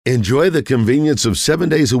Enjoy the convenience of 7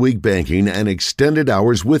 days a week banking and extended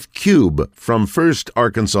hours with Cube from First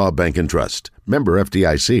Arkansas Bank and Trust. Member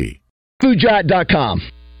FDIC. FoodGiant.com.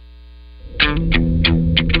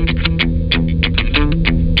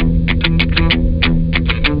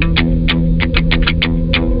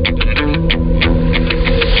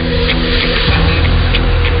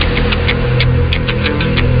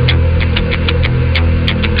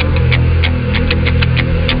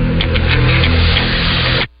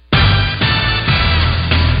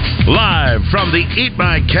 Live from the Eat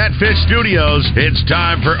My Catfish studios, it's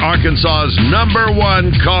time for Arkansas's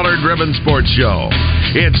 #1 caller-driven sports show.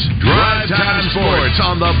 It's Drive Time Sports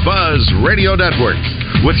on the Buzz Radio Network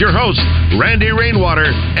with your hosts, Randy Rainwater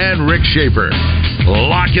and Rick Shaeffer.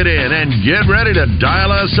 Lock it in and get ready to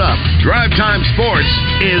dial us up. Drive Time Sports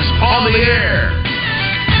is on the air.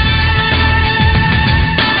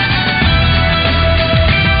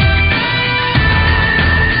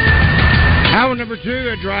 Hour number 2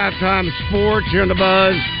 at Drive Time Sports here on the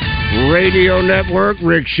Buzz Radio Network.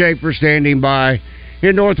 Rick Shaeffer standing by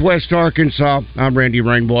in Northwest Arkansas. I'm Randy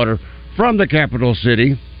Rainwater from the capital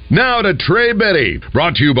city. Now to Trey Betty,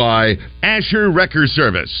 brought to you by Asher Wrecker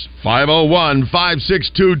Service,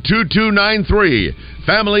 501-562-2293.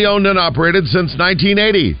 Family owned and operated since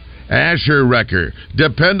 1980. Asher Wrecker,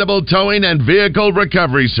 dependable towing and vehicle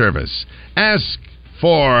recovery service. Ask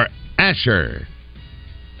for Asher.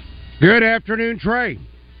 Good afternoon, Trey.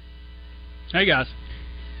 Hey, guys.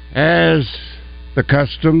 As the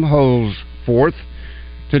custom holds forth,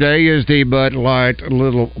 today is the Bud Light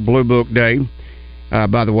Little Blue Book Day.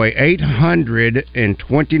 By the way,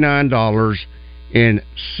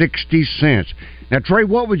 $829.60. Now, Trey,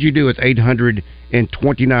 what would you do with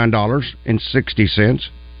 $829.60?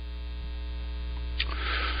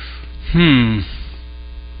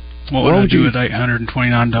 What would I do with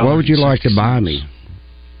 $829? What would you like to buy me?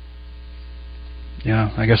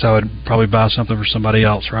 Yeah, I guess I would probably buy something for somebody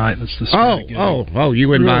else, right? That's the you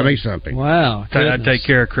wouldn't buy me something. Wow. I'd take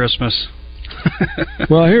care of Christmas.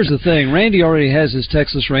 Well, here's the thing. Randy already has his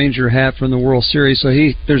Texas Ranger hat from the World Series, so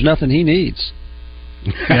there's nothing he needs.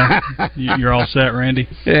 Yeah, you're all set, Randy?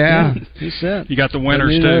 Yeah. He's set. You got the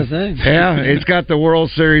winners, too. Yeah, it's got the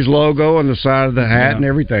World Series logo on the side of the hat and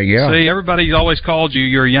everything, yeah. See, everybody always called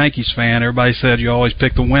you're a Yankees fan. Everybody said you always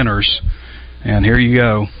pick the winners. And here you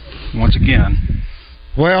go, once again.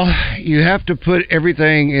 Well, you have to put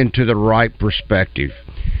everything into the right perspective.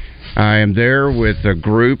 I am there with a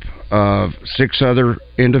group of 6 other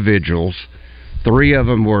individuals. 3 of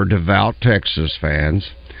them were devout Texas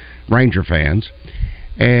fans, Ranger fans.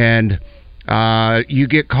 And you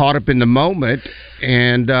get caught up in the moment,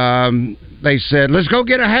 and they said, let's go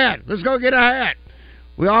get a hat. Let's go get a hat.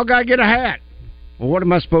 We all got to get a hat. Well, what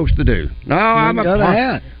am I supposed to do? No, I'm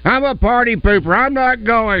a party pooper. I'm not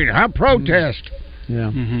going. I protest.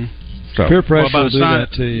 Yeah. Mm-hmm. So, peer pressure will do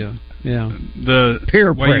that to you. Yeah. The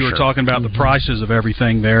peer way pressure. You were talking about the prices of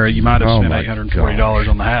everything there, you might have spent $840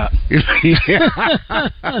 on the hat.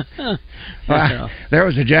 There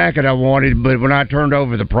was a jacket I wanted, but when I turned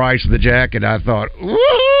over the price of the jacket, I thought,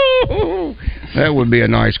 ooh, that would be a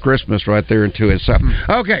nice Christmas right there into itself.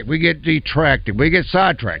 Okay, we get detracted. We get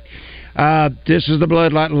sidetracked. This is the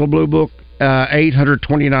Bud Light Little Blue Book.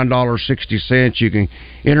 $829.60. You can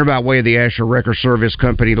enter by way of the Asher Wrecker Service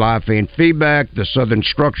Company live fan feedback, the Southern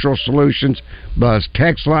Structural Solutions Buzz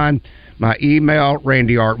text line, my email,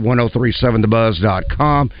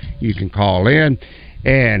 randyart1037thebuzz.com. You can call in.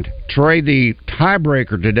 And Trey, the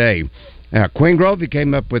tiebreaker today. Now, Quinn Grove, he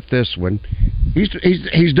came up with this one.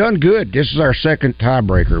 He's done good. This is our second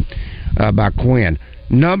tiebreaker by Quinn.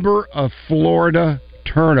 Number of Florida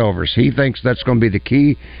turnovers. He thinks that's going to be the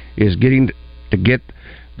key, is get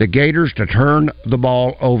the Gators to turn the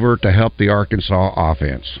ball over to help the Arkansas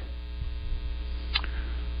offense.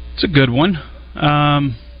 It's a good one.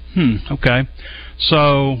 Okay.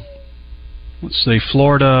 So, let's see.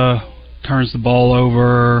 Florida turns the ball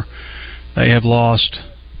over. They have lost.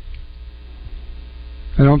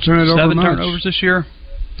 They don't turn it over 7 much. Turnovers this year.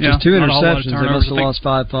 Just 2 interceptions. They must have lost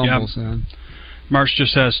 5 fumbles. Yeah. Mertz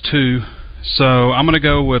just has 2. So I'm going to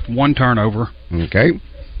go with 1 turnover. Okay.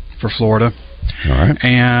 For Florida. All right.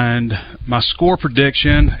 And my score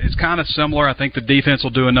prediction is kind of similar. I think the defense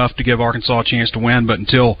will do enough to give Arkansas a chance to win, but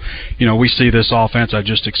until we see this offense, I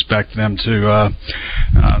just expect them to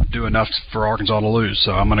do enough for Arkansas to lose.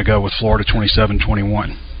 So I'm going to go with Florida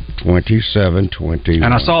 27-21. 27-21.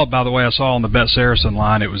 And I saw on the Bet Saracen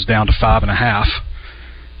line it was down to 5.5.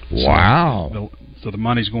 Wow. So the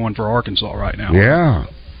money's going for Arkansas right now. Yeah.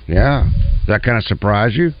 Yeah. Does that kind of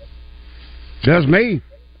surprise you? Does me.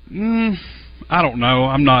 I don't know.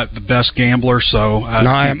 I'm not the best gambler, so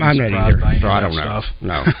I'm not either. So I don't know. Stuff.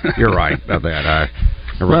 No, you're right about that.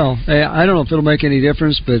 Well, I don't know if it'll make any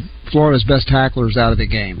difference, but Florida's best tackler's out of the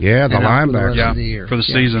game. Yeah, the linebacker. For the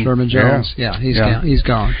season. Sherman Jones. Yeah, he's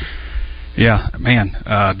gone. Yeah, man,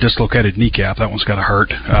 dislocated kneecap. That one's got to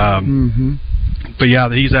hurt. But yeah,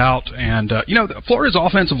 he's out, and Florida's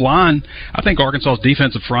offensive line. I think Arkansas's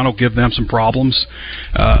defensive front will give them some problems.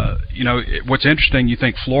 What's interesting, you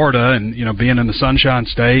think Florida, and being in the Sunshine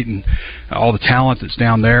State and all the talent that's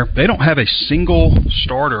down there, they don't have a single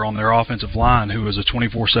starter on their offensive line who is a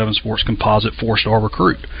 24/7 Sports Composite 4-star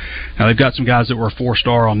recruit. Now they've got some guys that were a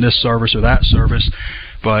 4-star on this service or that service,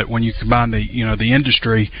 but when you combine the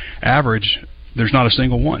industry average, there's not a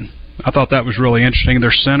single one. I thought that was really interesting.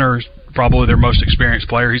 Their center, probably their most experienced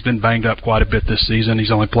player, he's been banged up quite a bit this season.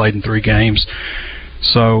 He's only played in 3 games.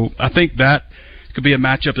 So I think that could be a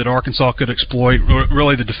matchup that Arkansas could exploit,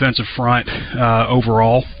 really the defensive front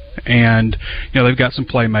overall. And, they've got some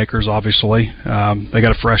playmakers, obviously. They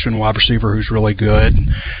got a freshman wide receiver who's really good.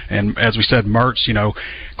 And as we said, Mertz,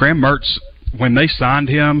 Graham Mertz, when they signed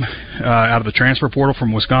him out of the transfer portal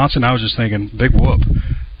from Wisconsin, I was just thinking, big whoop.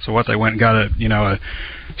 So what, they went and got a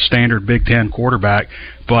standard Big Ten quarterback,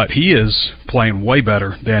 but he is playing way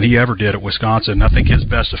better than he ever did at Wisconsin. I think his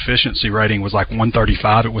best efficiency rating was like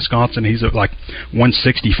 135 at Wisconsin. He's at like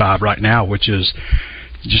 165 right now, which is,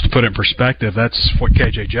 just to put it in perspective, that's what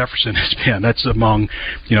KJ Jefferson has been. That's among,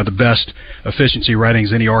 the best efficiency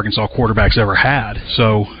ratings any Arkansas quarterback's ever had.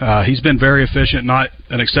 So he's been very efficient, not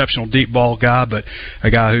an exceptional deep ball guy, but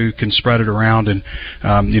a guy who can spread it around and,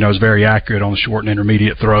 is very accurate on the short and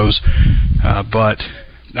intermediate throws. But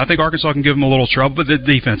I think Arkansas can give them a little trouble, but the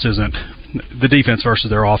defense versus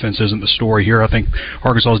their offense isn't the story here. I think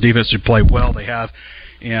Arkansas's defense should play well. They have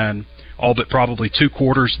in all but probably 2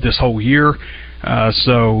 quarters this whole year.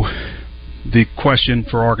 So the question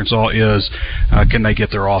for Arkansas is, can they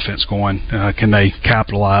get their offense going? Can they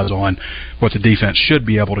capitalize on what the defense should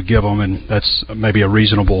be able to give them? And that's maybe a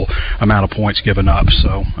reasonable amount of points given up.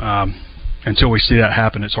 So until we see that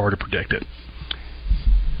happen, it's hard to predict it.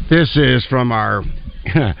 This is from our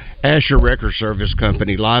Asher Record Service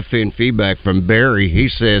Company live feed feedback from Barry. He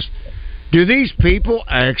says, do these people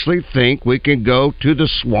actually think we can go to the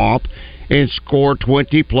swamp and score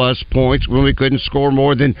 20-plus points when we couldn't score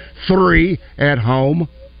more than 3 at home?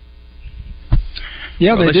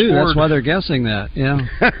 Yeah, they do. That's why they're guessing that. Yeah.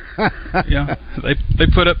 Yeah. They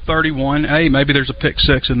put up 31. Hey, maybe there's a pick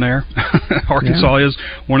 6 in there. Arkansas is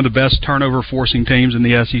one of the best turnover forcing teams in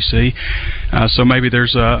the SEC. So maybe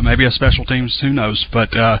there's maybe a special teams. Who knows? But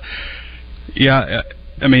yeah.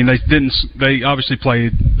 I mean, they obviously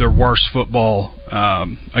played their worst football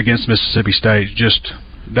against Mississippi State.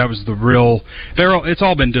 That was the real. It's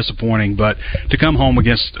all been disappointing, but to come home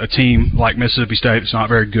against a team like Mississippi State that's not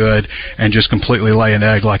very good and just completely lay an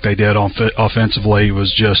egg like they did offensively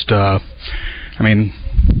was just. I mean,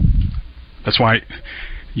 that's why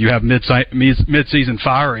you have mid-season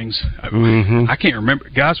firings. Mm-hmm. I can't remember,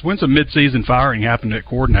 guys. When's a mid-season firing happened at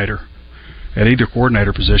either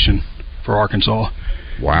coordinator position for Arkansas?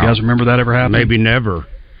 Wow. You guys remember that ever happened? Maybe never.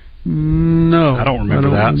 No, I don't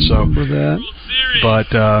remember that. But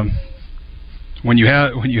when you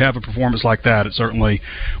have a performance like that, it certainly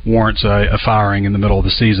warrants a firing in the middle of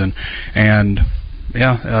the season. And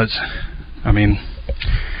yeah, I mean,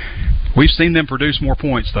 we've seen them produce more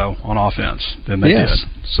points though on offense than they did.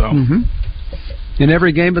 So in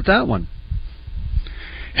every game but that one.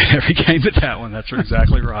 In every game but that one. That's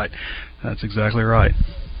exactly right. That's exactly right.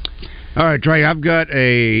 All right, Trey, I've got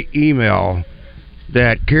a email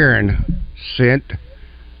that Karen sent,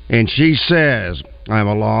 and she says, I'm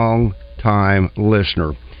a long-time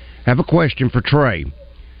listener. I have a question for Trey.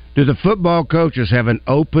 Do the football coaches have an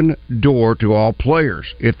open door to all players?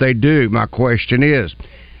 If they do, my question is,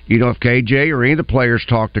 if KJ or any of the players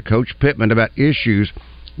talked to Coach Pittman about issues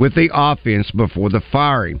with the offense before the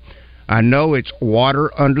firing? I know it's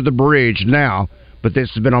water under the bridge now, but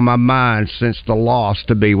this has been on my mind since the loss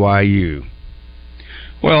to BYU.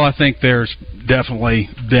 Well, I think there's definitely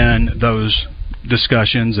been those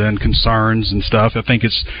discussions and concerns and stuff. I think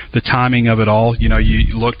it's the timing of it all. You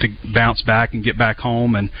look to bounce back and get back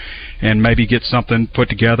home and maybe get something put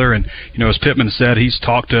together. And, as Pittman said, he's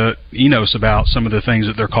talked to Enos about some of the things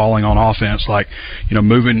that they're calling on offense, like,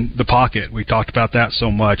 moving the pocket. We talked about that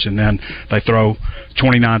so much, and then they throw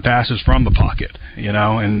 29 passes from the pocket,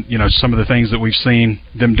 and, some of the things that we've seen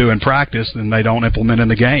them do in practice, and they don't implement in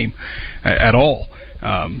the game at all.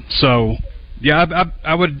 So, yeah,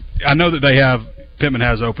 I know that they have Pittman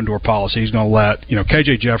has open door policy. He's going to let,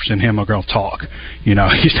 KJ Jefferson and him are going to talk.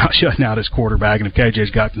 He's not shutting out his quarterback, and if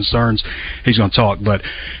KJ's got concerns, he's going to talk. But,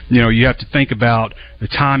 you have to think about the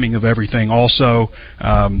timing of everything also.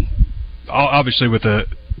 Obviously with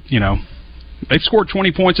they've scored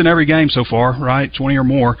 20 points in every game so far, right? 20 or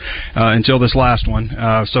more until this last one.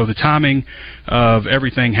 So the timing of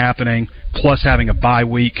everything happening, plus having a bye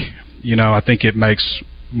week, I think it makes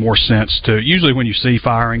more sense to. Usually when you see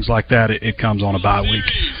firings like that, it comes on a bye week.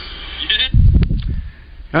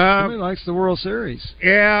 He likes the World Series.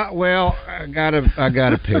 Yeah, well, I got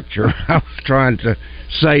a picture. I was trying to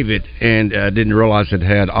save it and didn't realize it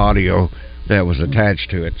had audio that was attached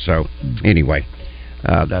to it. So anyway,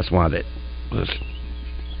 that's why that was.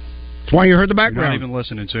 That's why you heard the background. You're not even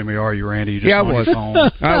listening to me, are you, Randy? You just I was.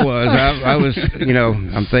 I was.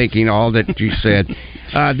 I'm thinking all that you said.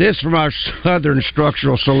 This from our Southern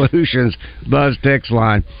Structural Solutions Buzz text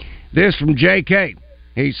line. This from J.K.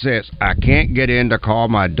 He says, I can't get in to call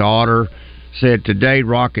my daughter. Said today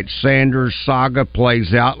Rocket Sanders saga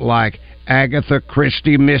plays out like Agatha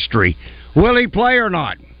Christie mystery. Will he play or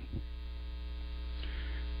not?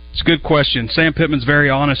 It's a good question. Sam Pittman's a very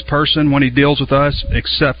honest person when he deals with us,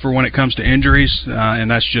 except for when it comes to injuries,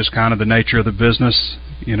 and that's just kind of the nature of the business.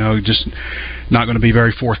 Just not going to be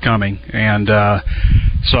very forthcoming. And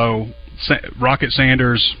so Rocket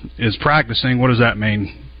Sanders is practicing. What does that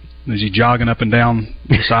mean? Is he jogging up and down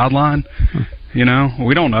the sideline?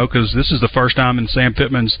 We don't know, because this is the first time in Sam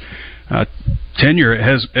Pittman's tenure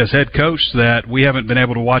as head coach that we haven't been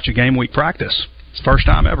able to watch a game week practice. It's the first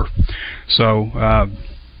time ever. So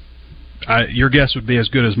your guess would be as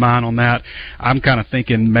good as mine on that. I'm kind of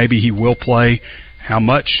thinking maybe he will play. How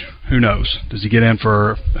much? Who knows? Does he get in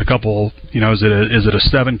for a couple? Is it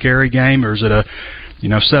a 7-carry game, or is it a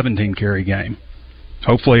 17-carry game?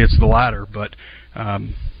 Hopefully it's the latter. But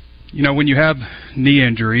when you have knee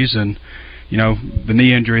injuries, and the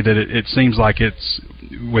knee injury that it seems like it's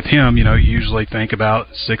with him, you usually think about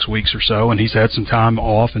 6 weeks or so, and he's had some time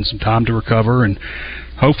off and some time to recover, and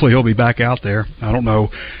hopefully he'll be back out there. I don't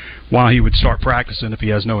know why he would start practicing if he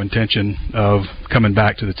has no intention of coming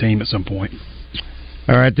back to the team at some point.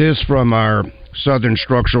 All right, this from our Southern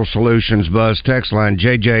Structural Solutions Buzz text line.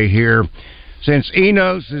 JJ here. Since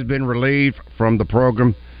Enos has been relieved from the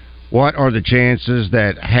program, what are the chances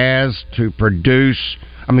that has to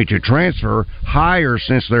transfer higher,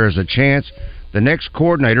 since there is a chance the next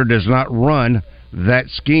coordinator does not run that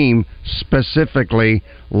scheme, specifically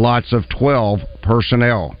lots of 12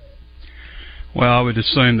 personnel? Well, I would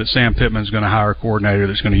assume that Sam Pittman's going to hire a coordinator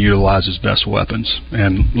that's going to utilize his best weapons,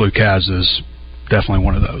 and Luke Hasz is definitely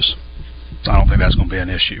one of those. So I don't think that's going to be an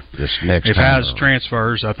issue. If Hasz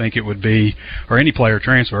transfers, I think it would be, or any player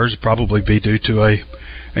transfers, it'd probably be due to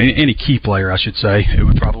any key player, I should say. It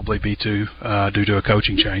would probably be due to a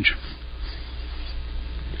coaching change.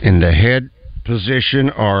 In the head position,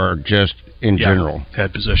 or just in general?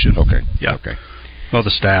 Head position. Okay. Yeah. Okay. Well, the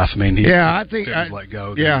staff. I mean, I think let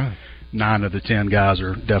go. Yeah. 9 of the 10 guys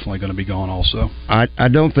are definitely going to be gone also. I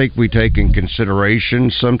don't think we take in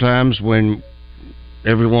consideration sometimes when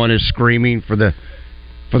everyone is screaming for the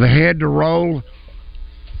head to roll.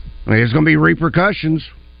 I mean, there's going to be repercussions,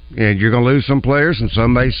 and you're going to lose some players, and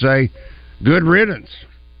some may say, good riddance.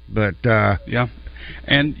 But yeah.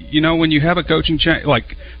 And, when you have a coaching change,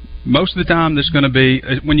 like most of the time there's going to be,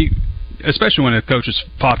 especially when a coach is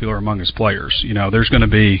popular among his players, there's going to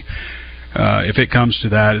be, if it comes to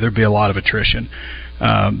that, there'd be a lot of attrition.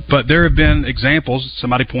 But there have been examples,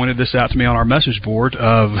 somebody pointed this out to me on our message board,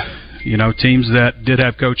 of teams that did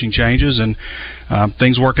have coaching changes and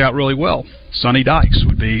things worked out really well. Sonny Dykes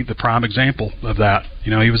would be the prime example of that.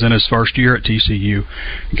 He was in his first year at TCU,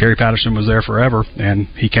 and Gary Patterson was there forever, and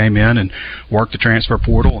he came in and worked the transfer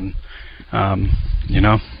portal, and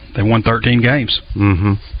they won 13 games.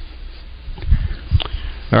 Mm-hmm.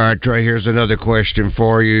 All right, Trey, here's another question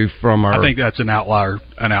for you from our... I think that's an outlier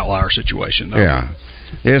situation, though. Yeah.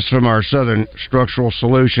 It's from our Southern Structural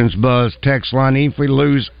Solutions Buzz text line. If we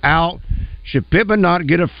lose out, should Pittman not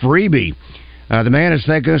get a freebie? The man has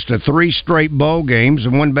taken us to 3 straight bowl games,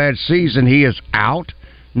 and 1 bad season, he is out.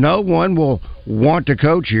 No one will want to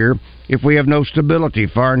coach here if we have no stability.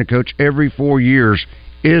 Firing a coach every 4 years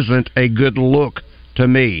isn't a good look to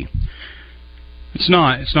me. It's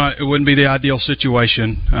not. It wouldn't be the ideal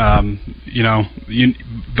situation,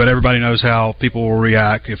 but everybody knows how people will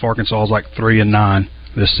react if Arkansas is like 3-9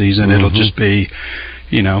 this season. Mm-hmm. It'll just be,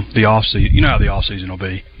 the off season. You know how the off season will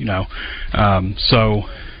be. So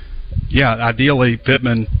yeah, ideally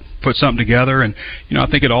Pittman put something together, and I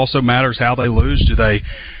think it also matters how they lose.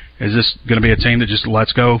 Is this going to be a team that just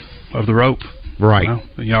lets go of the rope? Right.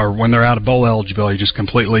 Or when they're out of bowl eligibility, just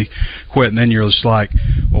completely quit, and then you're just like,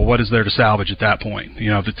 well, what is there to salvage at that point?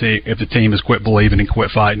 If the team has quit believing and quit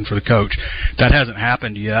fighting for the coach. That hasn't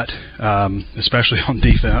happened yet, especially on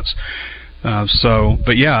defense.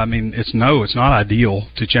 But yeah, I mean, it's not ideal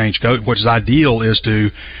to change coach. What is ideal is to,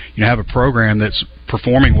 have a program that's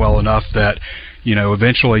performing well enough that,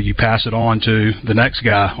 eventually you pass it on to the next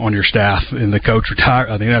guy on your staff and the coach retire.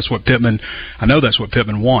 I think that's what Pittman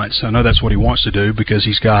wants. I know that's what he wants to do because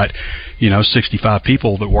he's got, 65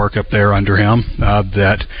 people that work up there under him,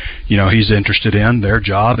 that, he's interested in their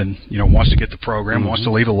job and, wants to get the program, wants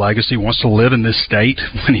to leave a legacy, wants to live in this state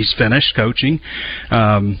when he's finished coaching.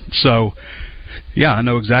 So yeah, I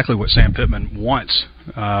know exactly what Sam Pittman wants,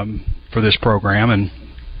 for this program, and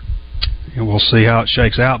we'll see how it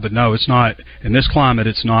shakes out. But no, it's not in this climate.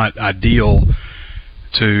 It's not ideal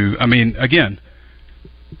to. I mean, again,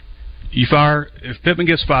 if Pittman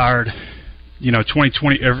gets fired,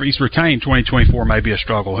 2020. If he's retained, 2024 may be a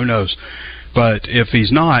struggle. Who knows? But if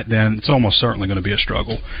he's not, then it's almost certainly going to be a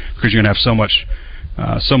struggle because you're going to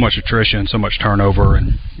have so much attrition, so much turnover,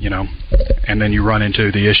 and and then you run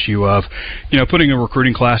into the issue of putting a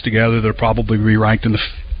recruiting class together that'll probably be ranked in the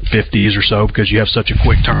 50s or so because you have such a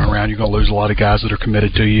quick turnaround. You're going to lose a lot of guys that are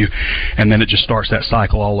committed to you, and then it just starts that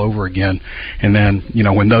cycle all over again. And then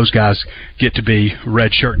when those guys get to be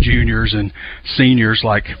redshirt juniors and seniors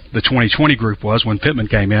like the 2020 group was when Pittman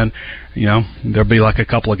came in, there'll be like a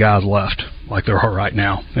couple of guys left like there are right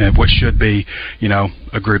now, which should be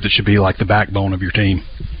a group that should be like the backbone of your team.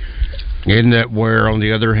 Isn't that where, on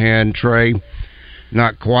the other hand, Trey,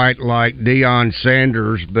 not quite like Deion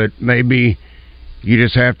Sanders, but maybe you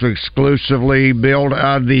just have to exclusively build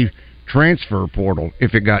out of the transfer portal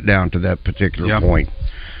if it got down to that particular point.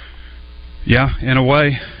 Yeah, in a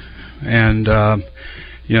way. And,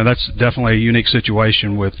 that's definitely a unique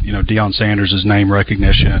situation with, Deion Sanders' name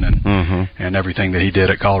recognition and everything that he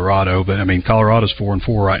did at Colorado. But, I mean, Colorado's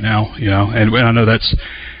 4-4 right now, and I know that's,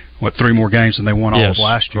 3 more games than they won all of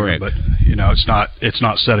last year. Correct. But, it's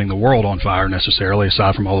not setting the world on fire necessarily,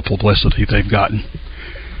 aside from all the publicity they've gotten.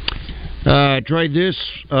 Trey, this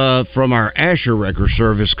from our Asher Record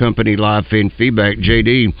Service Company live fan feedback,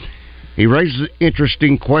 JD. He raises an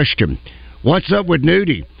interesting question. What's up with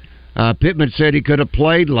Nudie? Pittman said he could have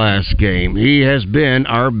played last game. He has been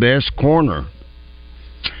our best corner.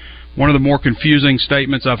 One of the more confusing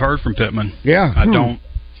statements I've heard from Pittman. Yeah.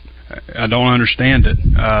 I don't understand it.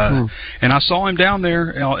 And I saw him down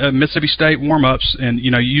there at Mississippi State warm-ups, and,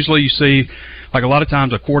 usually you see, like a lot of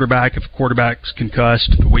times if a quarterback's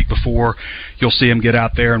concussed the week before, you'll see him get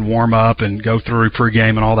out there and warm up and go through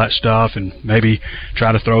pregame and all that stuff and maybe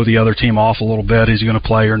try to throw the other team off a little bit. Is he going to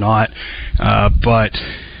play or not? But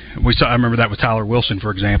I remember that with Tyler Wilson,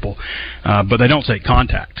 for example. But they don't take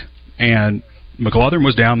contact. And McLaughlin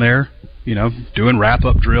was down there, doing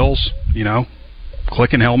wrap-up drills,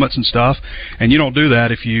 clicking helmets and stuff, and you don't do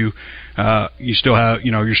that if you still have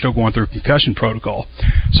you're still going through concussion protocol.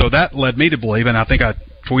 So that led me to believe, and I think I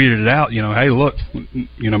tweeted it out. Hey, look,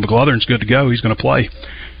 McLaughlin's good to go. He's going to play.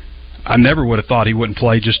 I never would have thought he wouldn't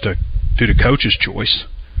play just due to coach's choice.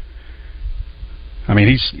 I mean,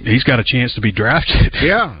 he's got a chance to be drafted.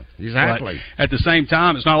 Yeah, exactly. But at the same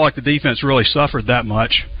time, it's not like the defense really suffered that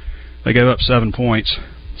much. They gave up 7 points.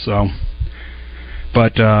 So,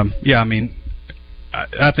 but yeah, I mean,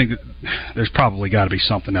 I think that there's probably got to be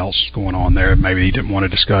something else going on there. Maybe he didn't want to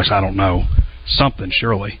discuss. I don't know. Something,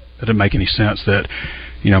 surely. That didn't make any sense that,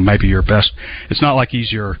 maybe your best. It's not like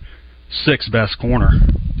he's your 6th best corner.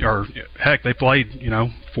 Or, heck, they played,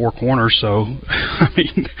 4 corners. So, I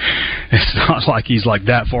mean, it's not like he's like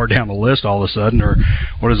that far down the list all of a sudden. Or,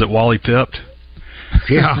 what is it, Wally Pipped?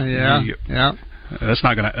 Yeah. Yeah. That's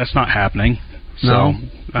not happening. So, No.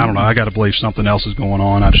 I don't know. I got to believe something else is going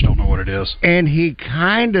on. I just don't know what it is. And he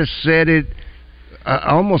kind of said it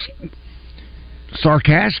almost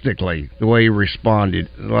sarcastically, the way he responded.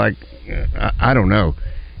 Like, I don't know.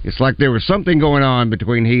 It's like there was something going on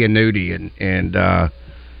between he and Nudie, and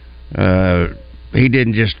he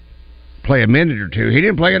didn't just play a minute or two. He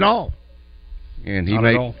didn't play at all. And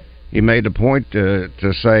he made the point to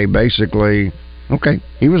say basically, okay,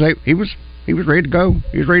 he was ready to go.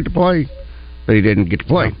 He was ready to play. But he didn't get to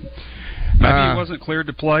play. Maybe he wasn't cleared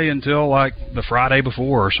to play until like the Friday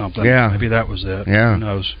before or something. Yeah. Maybe that was it. Yeah. Who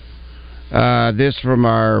knows? This from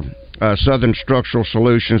our Southern Structural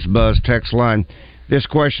Solutions Buzz text line. This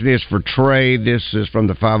question is for Trey. This is from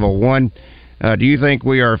the 501. Do you think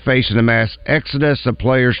we are facing a mass exodus of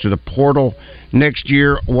players to the portal next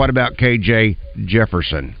year? What about KJ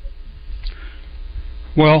Jefferson?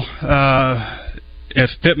 Well, if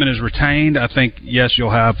Pittman is retained, I think, yes,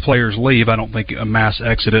 you'll have players leave. I don't think a mass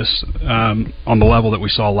exodus on the level that we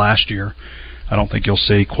saw last year. I don't think you'll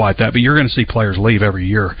see quite that. But you're going to see players leave every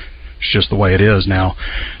year. It's just the way it is now.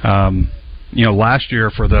 Last year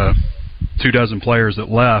for the 24 players that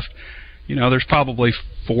left, there's probably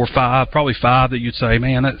 4 or 5, probably 5 that you'd say,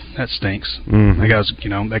 man, that stinks. Mm-hmm. That guy's,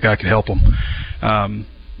 that guy could help them.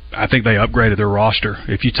 I think they upgraded their roster.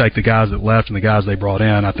 If you take the guys that left and the guys they brought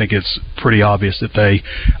in, I think it's pretty obvious that they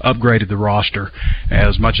upgraded the roster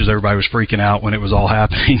as much as everybody was freaking out when it was all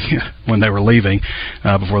happening when they were leaving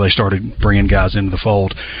before they started bringing guys into the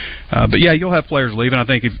fold. But yeah, you'll have players leaving. I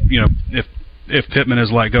think if Pittman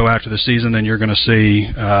is let go after the season, then you're going to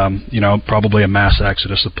see probably a mass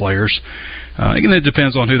exodus of players. Again, it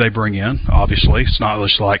depends on who they bring in. Obviously, it's not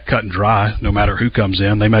just like cut and dry. No matter who comes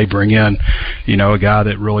in, they may bring in, a guy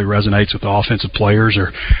that really resonates with the offensive players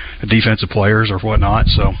or the defensive players or whatnot.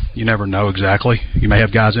 So you never know exactly. You may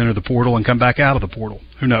have guys enter the portal and come back out of the portal.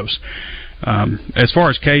 Who knows? As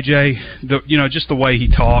far as KJ, just the way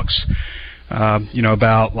he talks,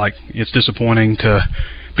 about like it's disappointing to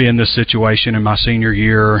be in this situation in my senior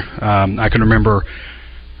year. I can remember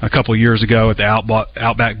a couple of years ago at the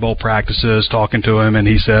Outback Bowl practices talking to him, and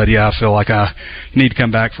he said, yeah, I feel like I need to come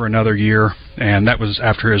back for another year. And that was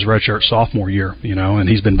after his redshirt sophomore year, and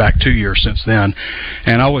he's been back 2 years since then.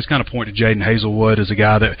 And I always kind of point to Jaden Hazelwood as a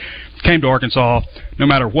guy that came to Arkansas, no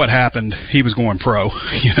matter what happened, he was going pro,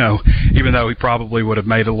 even though he probably would have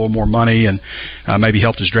made a little more money and maybe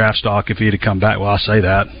helped his draft stock if he had come back. Well, I say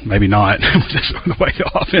that, maybe not, the way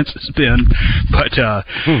the offense has been. But,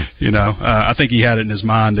 I think he had it in his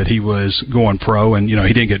mind that he was going pro, and, he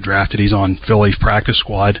didn't get drafted. He's on Philly's practice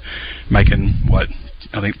squad making,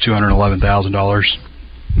 I think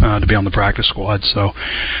 $211,000 to be on the practice squad. So,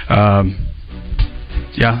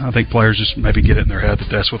 I think players just maybe get it in their head that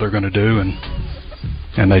that's what they're going to do,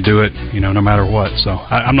 and they do it, no matter what. So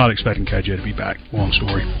I'm not expecting KJ to be back. Long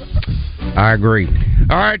story. I agree.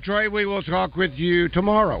 All right, Trey, we will talk with you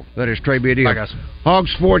tomorrow. That is Trey Biddy. Bye, guys.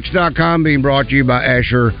 Hogsports.com being brought to you by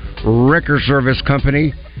Asher Ricker Service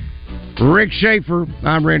Company. Rick Shaeffer,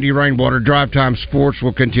 I'm Randy Rainwater. Drive Time Sports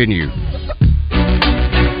will continue.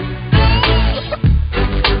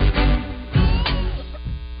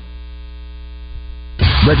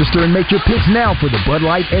 Register and make your picks now for the Bud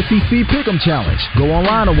Light SEC Pick'em Challenge. Go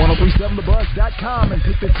online at 1037thebuzz.com and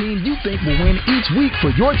pick the team you think will win each week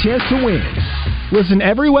for your chance to win. Listen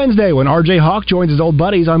every Wednesday when RJ Hawk joins his old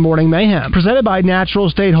buddies on Morning Mayhem. Presented by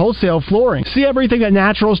Natural State Wholesale Flooring. See everything that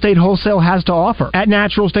Natural State Wholesale has to offer at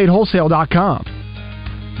naturalstatewholesale.com.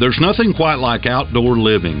 There's nothing quite like outdoor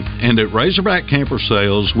living, and at Razorback Camper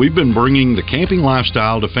Sales, we've been bringing the camping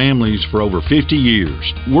lifestyle to families for over 50 years.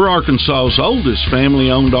 We're Arkansas's oldest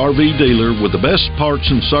family-owned RV dealer with the best parts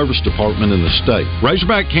and service department in the state.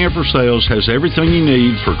 Razorback Camper Sales has everything you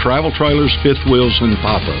need for travel trailers, fifth wheels, and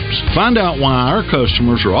pop-ups. Find out why our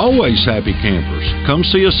customers are always happy campers. Come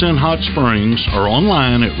see us in Hot Springs or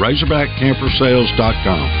online at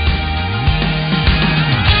razorbackcampersales.com.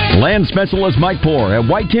 Land specialist Mike Poore at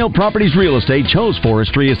Whitetail Properties Real Estate chose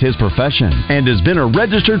forestry as his profession and has been a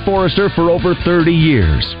registered forester for over 30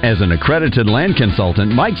 years. As an accredited land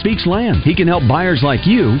consultant, Mike speaks land. He can help buyers like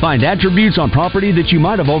you find attributes on property that you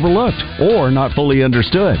might have overlooked or not fully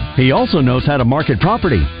understood. He also knows how to market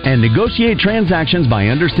property and negotiate transactions by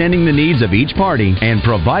understanding the needs of each party and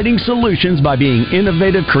providing solutions by being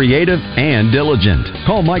innovative, creative, and diligent.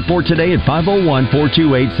 Call Mike Poore today at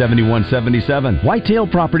 501-428-7177.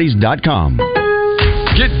 Whitetailproperties.com.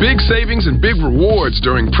 Get big savings and big rewards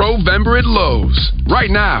during Provember at Lowe's. Right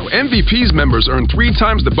now, MVP's members earn 3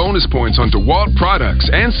 times the bonus points on DeWalt products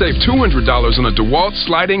and save $200 on a DeWalt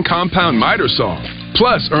sliding compound miter saw.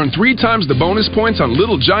 Plus, earn 3 times the bonus points on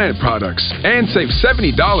Little Giant products and save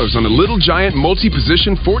 $70 on a Little Giant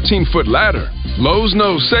multi-position 14-foot ladder. Lowe's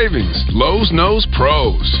knows savings. Lowe's knows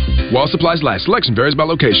pros. While supplies last, selection varies by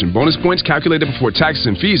location. Bonus points calculated before taxes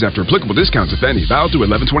and fees after applicable discounts, if any. Valid through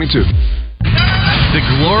 11/22. The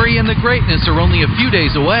glory and the greatness are only a few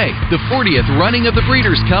days away. The 40th running of the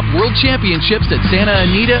Breeders' Cup World Championships at Santa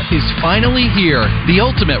Anita is finally here. The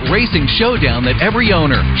ultimate racing showdown that every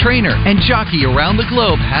owner, trainer, and jockey around the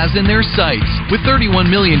globe has in their sights. With $31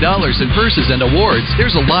 million in purses and awards,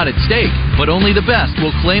 there's a lot at stake, but only the best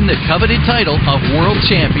will claim the coveted title of World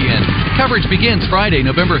Champion. Coverage begins Friday,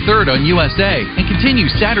 November 3rd on USA and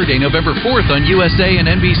continues Saturday, November 4th on USA and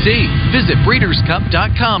NBC. Visit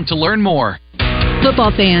breederscup.com to learn more.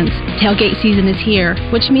 Football fans, tailgate season is here,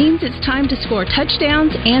 which means it's time to score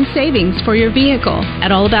touchdowns and savings for your vehicle.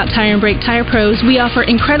 At All About Tire and Brake Tire Pros, we offer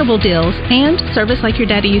incredible deals and service like your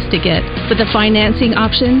daddy used to get, with the financing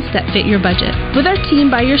options that fit your budget. With our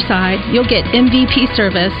team by your side, you'll get MVP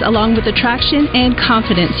service along with the traction and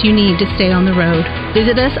confidence you need to stay on the road.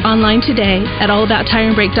 Visit us online today at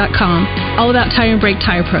allabouttireandbrake.com. All About Tire and Brake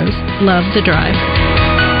Tire Pros. Love the drive.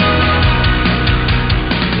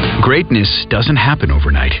 Greatness doesn't happen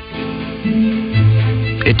overnight.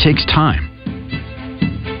 It takes time,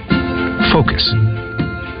 focus,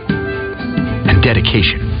 and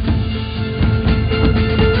dedication.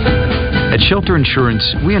 At Shelter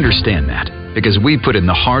Insurance, we understand that because we put in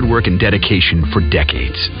the hard work and dedication for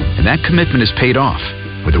decades. And that commitment is paid off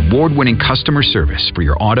with award-winning customer service for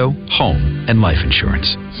your auto, home, and life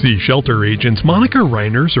insurance. See Shelter agents Monica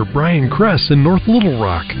Reiners or Brian Kress in North Little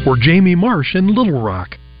Rock or Jamie Marsh in Little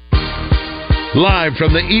Rock. Live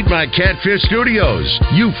from the Eat My Catfish studios,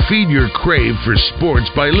 you feed your crave for sports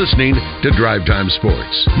by listening to Drive Time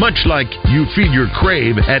Sports. Much like you feed your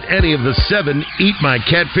crave at any of the 7 Eat My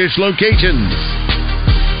Catfish locations.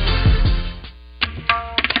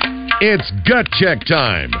 It's gut check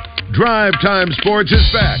time. Drive Time Sports is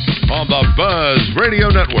back on the Buzz Radio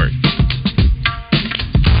Network.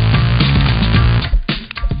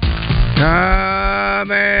 Come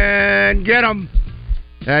and get 'em.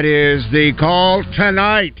 That is the call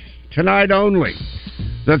tonight only.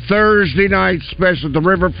 The Thursday night special at the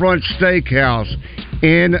Riverfront Steakhouse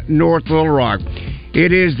in North Little Rock.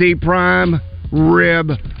 It is the prime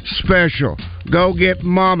rib special. Go get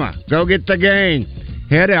mama. Go get the gang.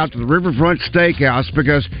 Head out to the Riverfront Steakhouse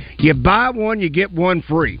because you buy one, you get one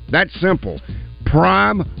free. That's simple.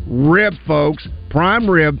 Prime rib, folks. Prime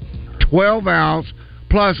rib, 12 ounce,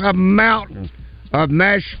 plus a mountain of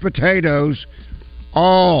mashed potatoes,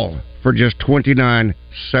 all for just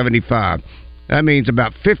 $29.75. That means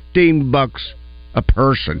about $15 a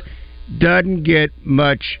person. Doesn't get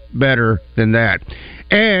much better than that.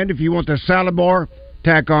 And if you want the salad bar,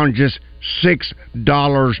 tack on just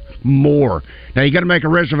 $6 more. Now you got to make a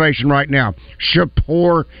reservation right now.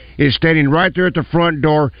 Shapur is standing right there at the front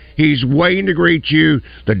door. He's waiting to greet you.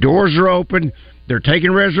 The doors are open. They're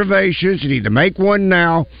taking reservations. You need to make one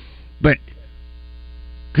now. But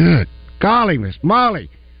good golly, Miss Molly,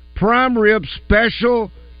 prime rib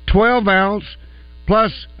special, 12 ounce,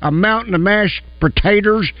 plus a mountain of mashed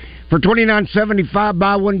potatoes for $29.75.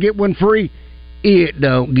 Buy one, get one free. It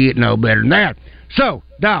don't get no better than that. So,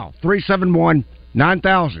 dial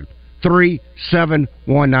 371-9000.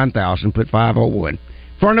 371-9000. Put 501 in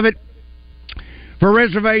front of it for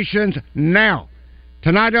reservations now.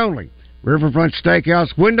 Tonight only. Riverfront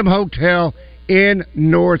Steakhouse, Wyndham Hotel in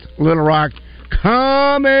North Little Rock.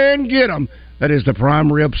 Come and get them. That is the prime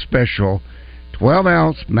rib special. 12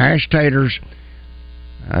 ounce mashed taters.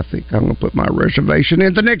 I think I'm going to put my reservation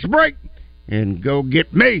in the next break and go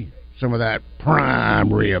get me some of that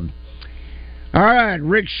prime rib. All right,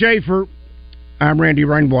 Rick Shaeffer. I'm Randy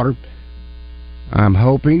Rainwater. I'm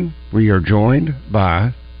hoping we are joined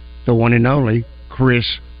by the one and only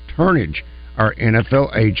Chris Turnage, our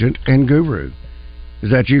NFL agent and guru.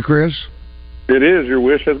 Is that you, Chris? It is. Your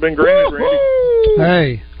wish has been granted, Randy.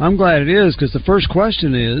 Hey, I'm glad it is, because the first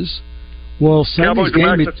question is, will Sunday's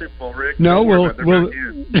game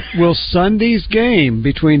will Sunday's game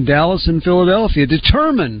between Dallas and Philadelphia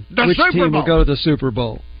determine which team will go to the Super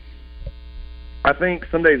Bowl? I think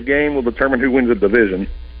Sunday's game will determine who wins the division.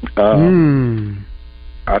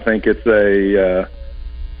 I think it's going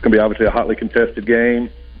to be obviously a hotly contested game,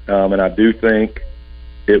 and I do think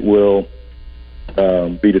it will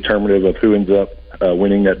be determinative of who ends up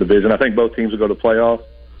winning that division. I think both teams will go to playoffs.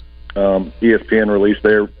 ESPN released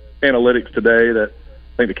their analytics today that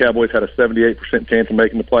I think the Cowboys had a 78% chance of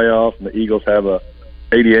making the playoffs, and the Eagles have a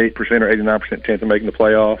 88% or 89% chance of making the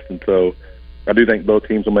playoffs. And so I do think both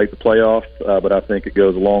teams will make the playoffs, but I think it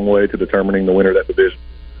goes a long way to determining the winner of that division.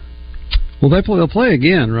 Well, they'll play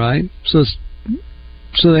again, right? So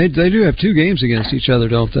they do have 2 games against each other,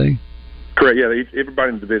 don't they? Correct. Yeah, everybody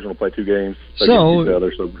in the division will play 2 games against each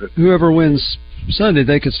other. So whoever wins Sunday,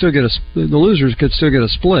 they could still get the losers could still get a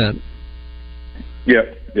split.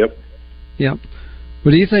 Yep. But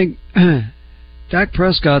do you think Dak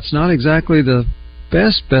Prescott's not exactly the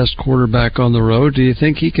best quarterback on the road? Do you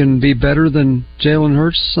think he can be better than Jalen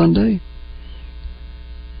Hurts Sunday?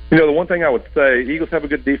 You know, the one thing I would say, Eagles have a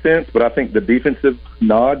good defense, but I think the defensive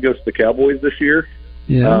nod goes to the Cowboys this year.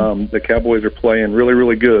 Yeah. The Cowboys are playing really,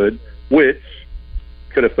 really good, which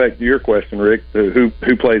could affect your question, Rick, who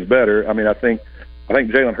plays better. I mean, I think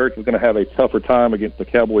Jalen Hurts is going to have a tougher time against the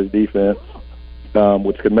Cowboys defense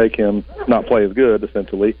which could make him not play as good,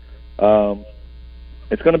 essentially.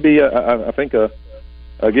 It's going to be, I think,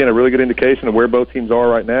 again, a really good indication of where both teams are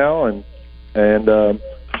right now. And to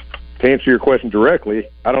answer your question directly,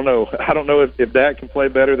 I don't know if Dak can play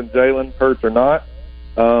better than Jalen Hurts or not.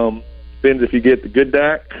 Depends if you get the good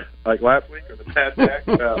Dak like last week or the bad Dak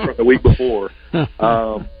from the week before.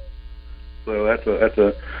 So that's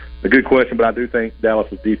a good question, but I do think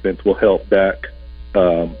Dallas's defense will help Dak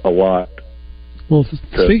a lot. Well,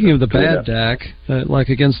 speaking of the bad Dak, like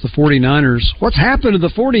against the 49ers, what's happened to the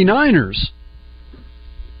 49ers?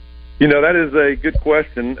 That is a good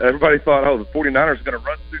question. Everybody thought, the 49ers are going to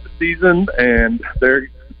run through the season and they're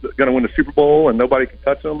going to win the Super Bowl and nobody can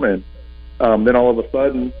touch them. And then all of a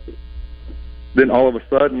sudden,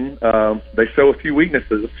 they show a few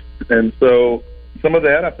weaknesses. And so some of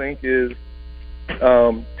that, I think, is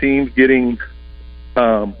teams getting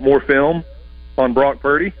more film on Brock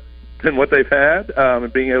Purdy than what they've had,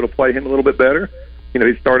 and being able to play him a little bit better. He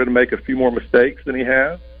started to make a few more mistakes than he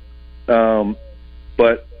has.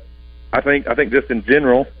 But I think just in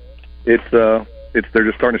general, they're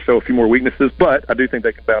just starting to show a few more weaknesses. But I do think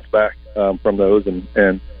they can bounce back from those.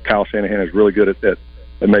 And Kyle Shanahan is really good at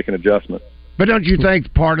making adjustments. But don't you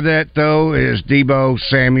think part of that though is Deebo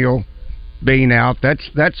Samuel being out?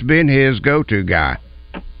 That's been his go-to guy.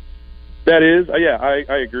 That is, I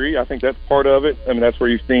agree. I think that's part of it. I mean, that's where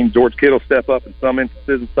you've seen George Kittle step up in some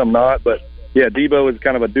instances and some not. But yeah, Deebo is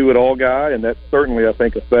kind of a do-it-all guy, and that certainly, I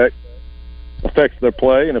think, affects their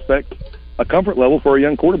play and affects a comfort level for a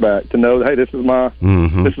young quarterback to know, hey, this is my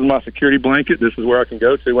security blanket. This is where I can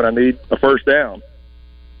go to when I need a first down.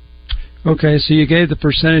 Okay, so you gave the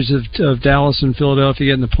percentage of Dallas and Philadelphia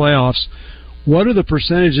getting the playoffs. What are the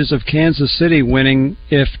percentages of Kansas City winning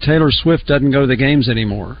if Taylor Swift doesn't go to the games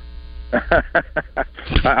anymore?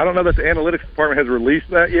 I don't know that the analytics department has released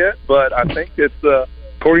that yet, but I think it's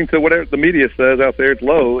according to whatever the media says out there, it's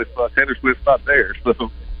low if Taylor Swift's not there.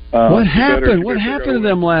 So what happened? What happened to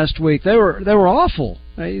them last week? They were awful.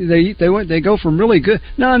 They go from really good.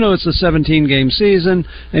 Now I know it's a 17-game season,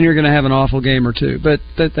 and you're going to have an awful game or two, but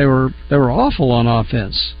that they were awful on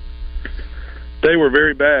offense. They were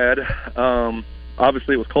very bad.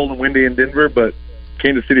 Obviously, it was cold and windy in Denver, but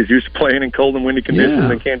Kansas City's used to playing in cold and windy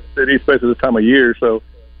conditions in Kansas City, especially this time of year. So,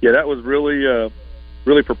 yeah, that was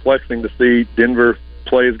really perplexing to see Denver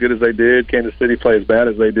play as good as they did, Kansas City play as bad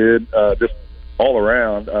as they did, just all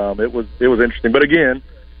around. It was interesting. But again,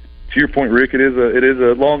 to your point, Rick, it is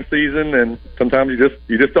a long season, and sometimes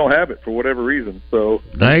you just don't have it for whatever reason. So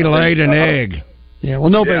they laid an egg. Yeah, well,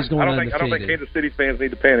 nobody's going undefeated. I don't think Kansas City fans need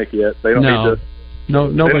to panic yet. They don't need to.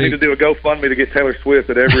 Nobody. They don't need to do a GoFundMe to get Taylor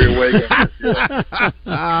Swift at every away game.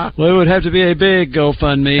 Well, it would have to be a big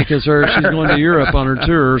GoFundMe because she's going to Europe on her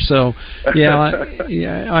tour. So,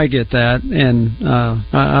 I get that, and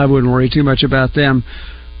I wouldn't worry too much about them.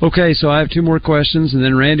 Okay, so I have two more questions, and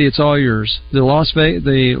then Randy, it's all yours. The Las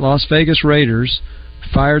Vegas Raiders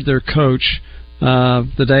fired their coach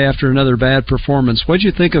the day after another bad performance. What did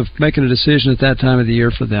you think of making a decision at that time of the year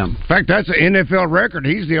for them? In fact, that's an NFL record.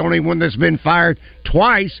 He's the only one that's been fired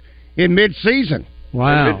twice in mid-season.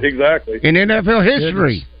 Wow. Exactly. In NFL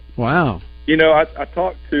history. Goodness. Wow. I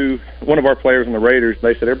talked to one of our players in the Raiders, and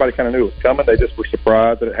they said everybody kind of knew it was coming. They just were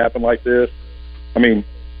surprised that it happened like this. I mean,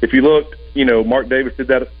 if you looked, Mark Davis did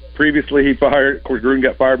that previously. He fired. Of course, Gruden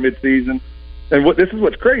got fired mid-season. And this is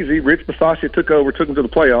what's crazy. Rich Bisaccia took over, took him to the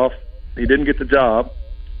playoffs. He didn't get the job,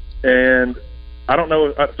 and I don't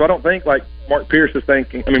know. So I don't think like Mark Davis is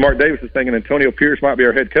thinking Antonio Pierce might be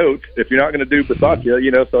our head coach if you're not going to do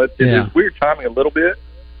Bisaccia, So it's weird timing a little bit.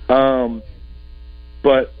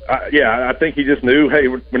 But I think he just knew, hey,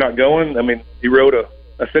 we're not going. I mean, he wrote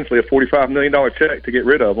essentially a $45 million check to get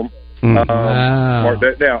rid of him. Wow.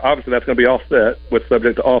 Now, obviously, that's going to be offset,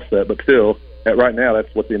 subject to offset, but still, right now,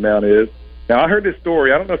 that's what the amount is. Now, I heard this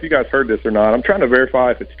story. I don't know if you guys heard this or not. I'm trying to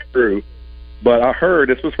verify if it's true, but I heard,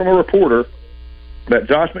 this was from a reporter, that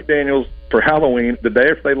Josh McDaniels, for Halloween, the day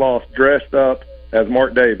after they lost, dressed up as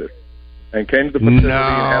Mark Davis and came to the facility and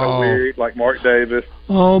had a wig like Mark Davis.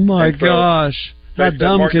 Oh, my gosh. How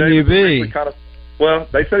dumb can you be?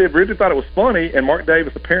 They said he originally thought it was funny, and Mark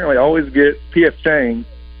Davis apparently always gets P.F. Chang's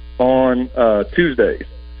on Tuesdays.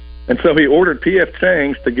 And so he ordered P.F.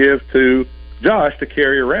 Chang's to give to Josh to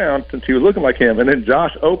carry around since he was looking like him. And then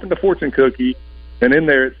Josh opened a fortune cookie, and in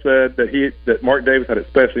there it said that Mark Davis had it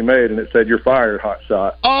specially made, and it said, "You're fired,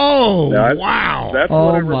 hotshot." Oh, wow. That's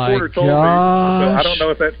what a reporter told me. So I don't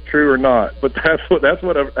know if that's true or not, but that's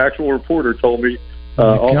what an actual reporter told me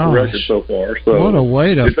off the record so far. So what a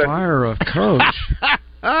way to fire a coach.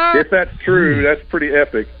 If that's true, that's pretty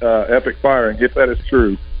epic firing, if that is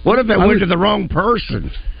true. What if they went to the wrong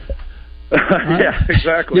person? Yeah,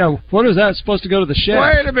 exactly. Yeah, what is that supposed to go to the chef?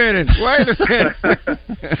 Wait a minute. Josh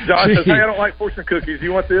says, "Hey, I don't like fortune cookies.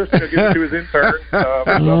 You want this?" Give it to his intern.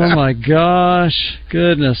 Oh my gosh,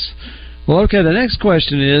 goodness. Well, okay. The next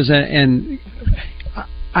question is, and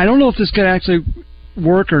I don't know if this could actually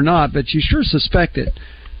work or not, but you sure suspect it.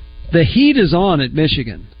 The heat is on at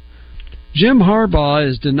Michigan. Jim Harbaugh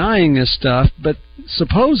is denying this stuff, but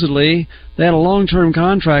supposedly they had a long-term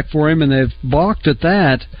contract for him, and they've balked at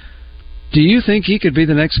that. Do you think he could be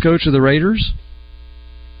the next coach of the Raiders?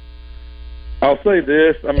 I'll say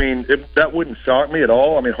this. I mean, that wouldn't shock me at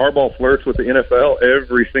all. I mean, Harbaugh flirts with the NFL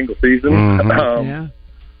every single season. Yeah.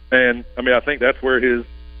 And, I mean, I think that's where his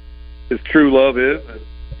true love is.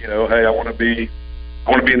 You know, hey, I want to be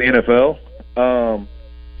in the NFL.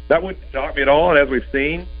 That wouldn't shock me at all. And as we've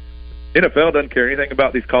seen, NFL doesn't care anything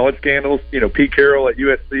about these college scandals. You know, Pete Carroll at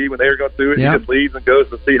USC, when they were going through it, he just leaves and goes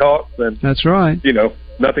to the Seahawks. And that's right. You know,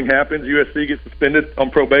 nothing happens. USC gets suspended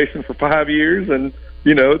on probation for 5 years. And,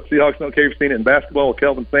 you know, Seahawks don't care. You've seen it in basketball with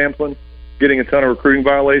Kelvin Sampson getting a ton of recruiting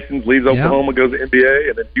violations, leaves Oklahoma, goes to NBA,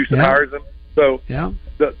 and then Houston hires him. So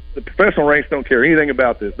the professional ranks don't care anything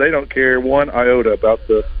about this. They don't care one iota about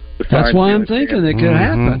the That's why I'm thinking it could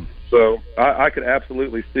happen. So I could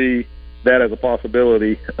absolutely see that as a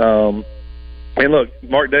possibility. And look,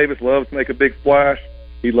 Mark Davis loves to make a big splash.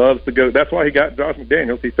 He loves to go. That's why he got Josh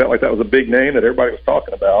McDaniels. He felt like that was a big name that everybody was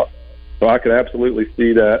talking about. So I could absolutely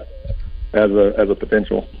see that as a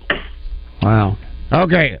potential. Wow.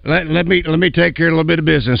 Okay, let me take care of a little bit of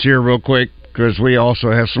business here real quick, because we also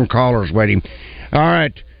have some callers waiting. All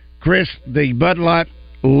right, Chris, the Bud Light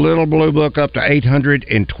Little Blue Book up to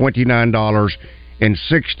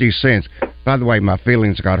 $829.60. By the way, my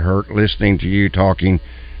feelings got hurt listening to you talking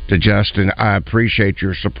to Justin. I appreciate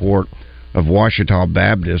your support of Ouachita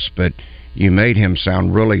Baptist, but you made him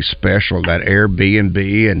sound really special, that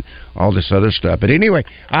Airbnb and all this other stuff. But anyway,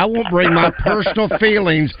 I won't bring my personal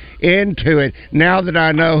feelings into it now that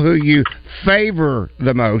I know who you favor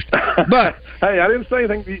the most. But hey, I didn't say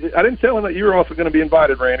anything. I didn't tell him that you were also going to be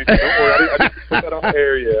invited, Randy. So don't worry, I didn't put that on the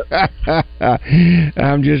air yet.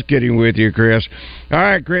 I'm just kidding with you, Chris. All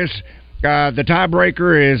right, Chris, the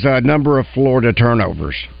tiebreaker is number of Florida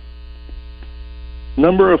turnovers.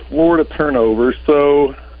 Number of Florida turnovers.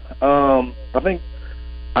 So I think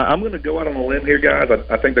I'm going to go out on a limb here, guys.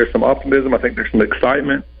 I think there's some optimism. I think there's some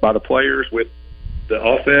excitement by the players with the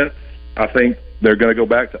offense. I think they're going to go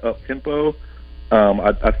back to up-tempo.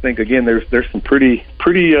 I think, again, there's some pretty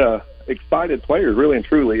excited players, really and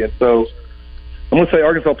truly. And so I'm going to say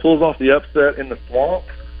Arkansas pulls off the upset in the Swamp.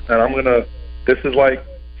 And this is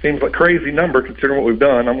seems like crazy number considering what we've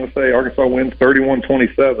done. I'm going to say Arkansas wins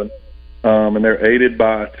 31-27. And they're aided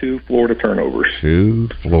by 2 Florida turnovers. 2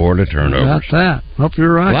 Florida turnovers. Got that. Hope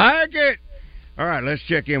you're right. Like it. All right, let's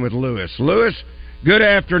check in with Lewis. Lewis, good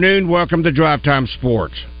afternoon. Welcome to Drive Time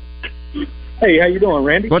Sports. Hey, how you doing,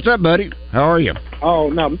 Randy? What's up, buddy? How are you? Oh,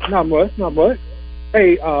 not much.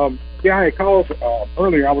 Hey, I had called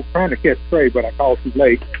earlier. I was trying to catch Trey, but I called too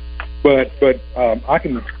late. But I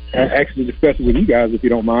can actually discuss it with you guys if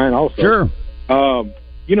you don't mind also. Sure.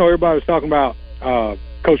 Everybody was talking about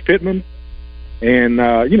Coach Pittman. And,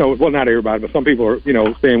 well, not everybody, but some people are,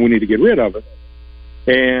 saying we need to get rid of it.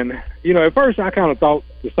 And, at first I kind of thought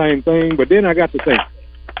the same thing, but then I got to think.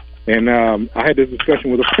 And I had this discussion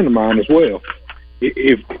with a friend of mine as well.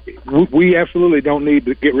 If we absolutely don't need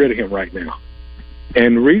to get rid of him right now.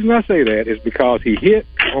 And the reason I say that is because he hit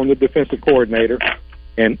on the defensive coordinator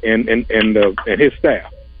and his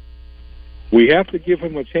staff. We have to give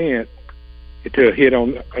him a chance to hit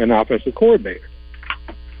on an offensive coordinator.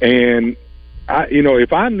 And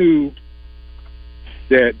if I knew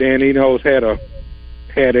that Dan Enos had a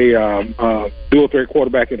dual threat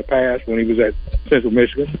quarterback in the past when he was at Central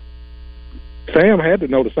Michigan, Sam had to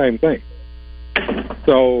know the same thing.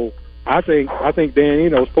 So I think Dan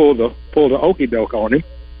Enos pulled the okey doke on him,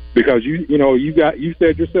 because you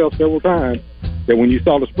said yourself several times that when you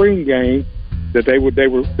saw the spring game that they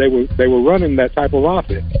were running that type of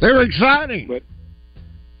offense. They were exciting.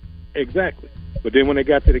 Exactly. But then when they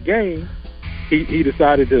got to the game, he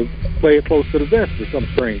decided to play it close to the vest for some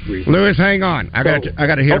strange reason. Lewis, hang on. I got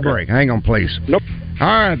to hit a break. Hang on, please. Nope. All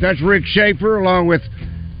right, that's Rick Shaeffer along with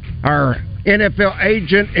our NFL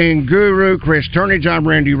agent and guru, Chris Turnage. I'm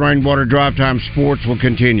Randy Rainwater. Drive Time Sports will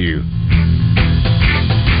continue.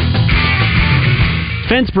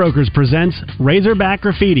 Fence Brokers presents Razorback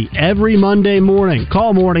Graffiti every Monday morning.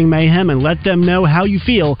 Call Morning Mayhem and let them know how you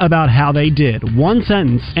feel about how they did. One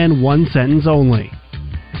sentence and one sentence only.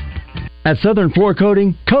 At Southern Floor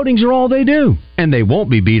Coating, coatings are all they do, and they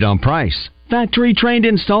won't be beat on price. Factory-trained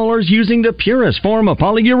installers using the purest form of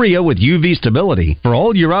polyurea with UV stability for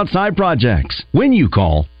all your outside projects. When you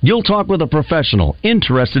call, you'll talk with a professional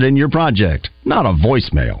interested in your project, not a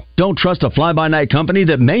voicemail. Don't trust a fly-by-night company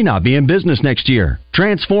that may not be in business next year.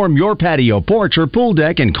 Transform your patio, porch, or pool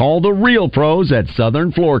deck and call the real pros at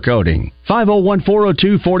Southern Floor Coating.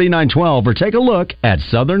 501-402-4912 or take a look at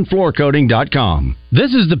southernfloorcoating.com.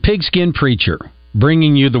 This is the Pigskin Preacher,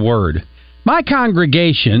 bringing you the word. My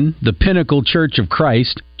congregation, the Pinnacle Church of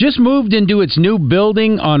Christ, just moved into its new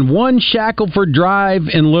building on 1 Shackelford Drive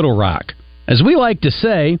in Little Rock. As we like to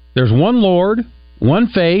say, there's one Lord, one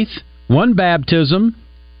faith, one baptism,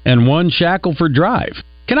 and 1 Shackelford Drive.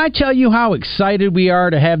 Can I tell you how excited we are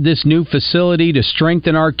to have this new facility to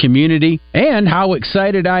strengthen our community? And how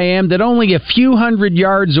excited I am that only a few hundred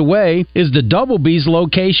yards away is the Double B's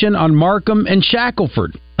location on Markham and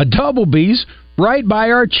Shackelford. A Double B's right by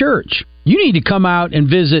our church. You need to come out and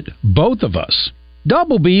visit both of us.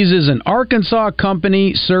 Double B's is an Arkansas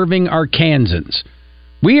company serving Arkansans.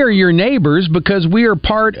 We are your neighbors because we are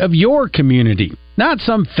part of your community, not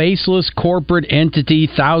some faceless corporate entity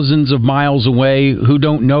thousands of miles away who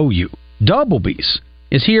don't know you. Double B's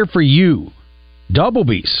is here for you. Double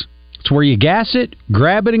B's. It's where you gas it,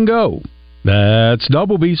 grab it, and go. That's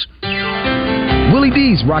Double B's. Willie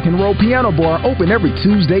D's Rock and Roll Piano Bar open every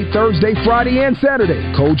Tuesday, Thursday, Friday, and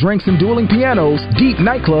Saturday. Cold drinks and dueling pianos. Deep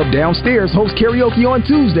Nightclub downstairs hosts karaoke on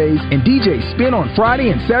Tuesdays and DJ Spin on Friday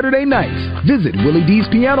and Saturday nights. Visit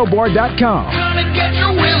WillieD'sPianoBar.com. Gonna get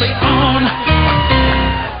your Willie on.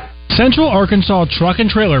 Central Arkansas Truck and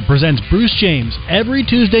Trailer presents Bruce James every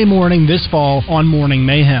Tuesday morning this fall on Morning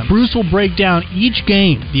Mayhem. Bruce will break down each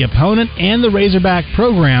game, the opponent, and the Razorback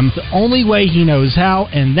program the only way he knows how,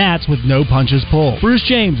 and that's with no punches pulled. Bruce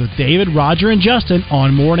James with David, Roger, and Justin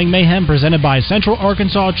on Morning Mayhem, presented by Central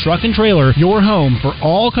Arkansas Truck and Trailer, your home for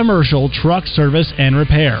all commercial truck service and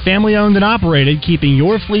repair. Family owned and operated, keeping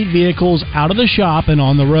your fleet vehicles out of the shop and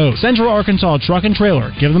on the road. Central Arkansas Truck and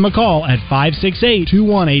Trailer. Give them a call at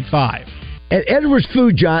 568-2185. At Edwards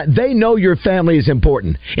Food Giant, they know your family is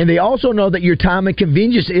important, and they also know that your time and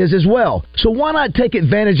convenience is as well. So why not take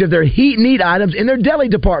advantage of their heat and eat items in their deli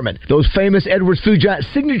department? Those famous Edwards Food Giant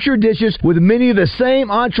signature dishes with many of the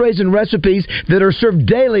same entrees and recipes that are served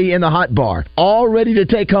daily in the hot bar, all ready to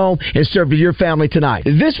take home and serve to your family tonight.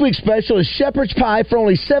 This week's special is shepherd's pie for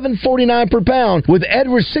only $7.49 per pound, with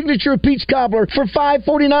Edwards signature peach cobbler for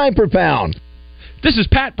 $5.49 per pound. This is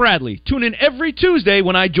Pat Bradley. Tune in every Tuesday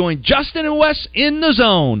when I join Justin and Wes in the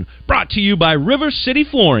Zone. Brought to you by River City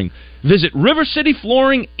Flooring. Visit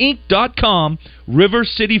RiverCityFlooringInc.com,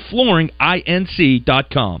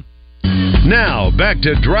 RiverCityFlooringInc.com. Now, back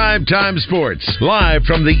to Drive Time Sports, live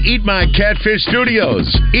from the Eat My Catfish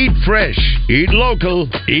studios. Eat fresh, eat local,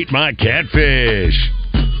 eat my catfish.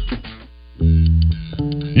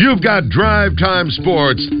 You've got Drive Time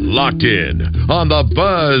Sports locked in on the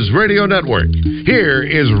Buzz Radio Network. Here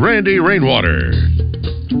is Randy Rainwater.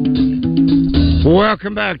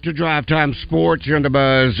 Welcome back to Drive Time Sports here on the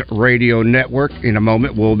Buzz Radio Network. In a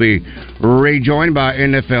moment, we'll be rejoined by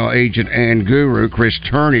NFL agent and guru Chris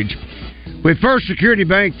Turnage. With First Security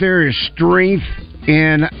Bank, there is strength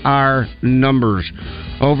in our numbers.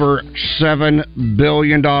 Over $7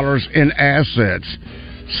 billion in assets.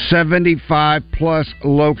 75 plus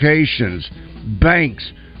locations,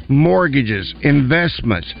 banks, mortgages,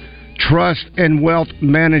 investments, trust and wealth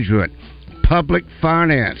management, public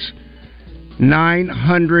finance,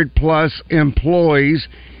 900 plus employees,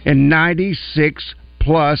 and 96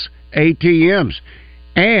 plus ATMs.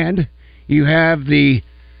 And you have the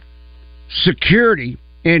security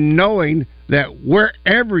in knowing that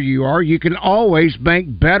wherever you are, you can always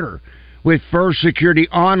bank better with First Security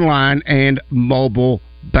online and mobile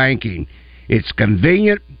banking. It's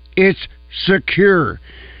convenient, it's secure.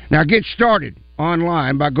 Now get started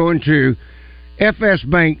online by going to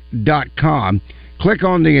fsbank.com, click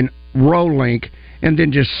on the enroll link, and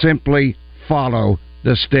then just simply follow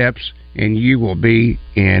the steps and you will be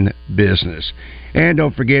in business. And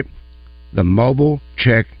don't forget the mobile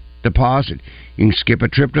check deposit. You can skip a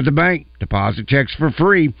trip to the bank, deposit checks for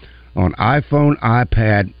free on iPhone,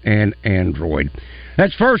 iPad, and Android.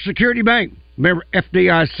 That's First Security Bank. Remember,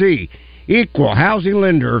 FDIC, equal housing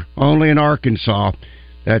lender, only in Arkansas.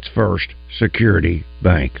 That's First Security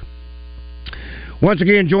Bank. Once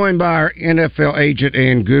again, joined by our NFL agent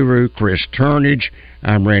and guru, Chris Turnage.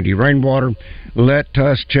 I'm Randy Rainwater. Let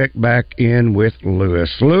us check back in with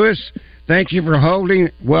Lewis. Lewis, thank you for holding.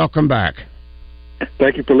 Welcome back.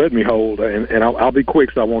 Thank you for letting me hold, and I'll be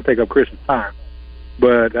quick so I won't take up Chris's time.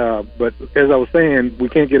 But as I was saying, we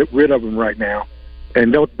can't get rid of him right now.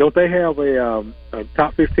 And don't they have a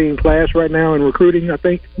top 15 class right now in recruiting, I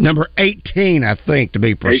think? Number 18, I think, to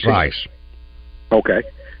be precise. 18. Okay.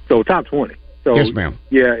 So top 20. So, yes, ma'am.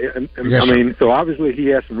 Yeah, Yes, I mean, so obviously he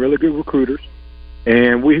has some really good recruiters,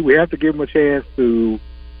 and we have to give him a chance to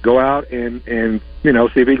go out and see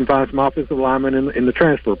if he can find some offensive linemen in the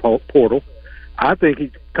transfer portal. I think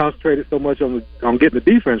he concentrated so much on getting the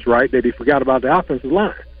defense right that he forgot about the offensive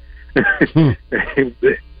line.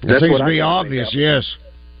 That seems to be obvious, yes.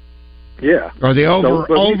 Yeah. Or they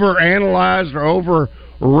overanalyzed or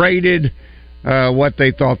overrated what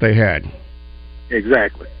they thought they had.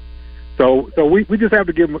 Exactly. So we just have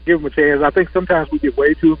to give him a chance. I think sometimes we get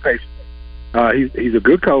way too impatient. He's a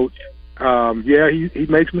good coach. He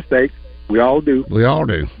makes mistakes. We all do.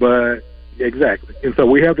 But exactly. And so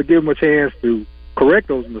we have to give him a chance to correct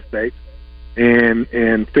those mistakes and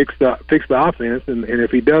fix the offense. And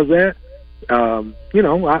if he does that,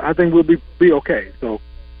 I think we'll be okay. So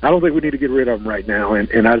I don't think we need to get rid of him right now.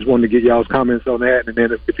 And I just wanted to get y'all's comments on that. And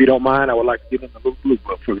then if you don't mind, I would like to get in the blue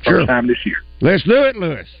book for the first time this year. Let's do it,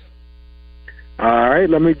 Lewis. All right,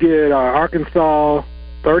 let me get Arkansas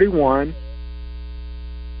 31.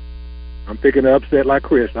 I'm picking an upset like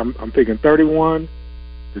Chris. I'm picking 31-21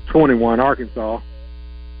 Arkansas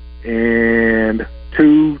and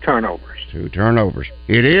 2 turnovers. 2 turnovers.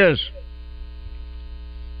 It is.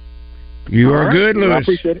 You All are right. good, Lewis. Well, I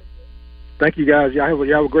appreciate it. Thank you, guys. Y'all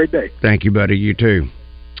have a great day. Thank you, buddy. You too.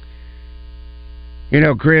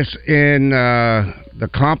 Chris, in the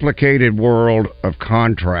complicated world of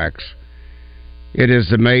contracts, it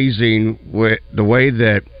is amazing the way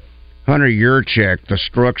that Hunter Yurchek, the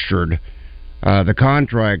structured the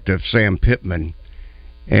contract of Sam Pittman.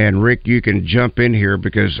 And Rick, you can jump in here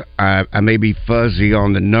because I may be fuzzy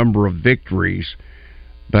on the number of victories,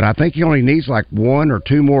 but I think he only needs like 1 or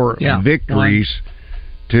 2 more victories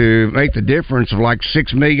to make the difference of like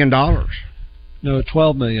 $6 million. No,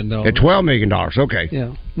 $12 million. At $12 million, okay.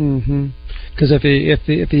 Yeah. Because if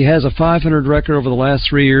he has a 500 record over the last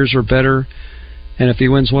 3 years or better, and if he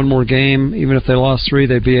wins 1 more game, even if they lost 3,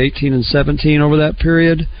 they'd be 18-17 over that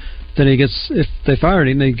period. Then he gets, if they fired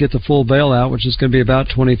him, they get the full bailout, which is going to be about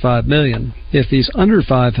 $25 million. If he's under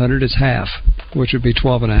 500, it's half, which would be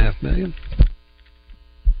 $12.5 million.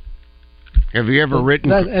 Have you ever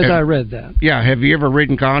written? I read that. Yeah. Have you ever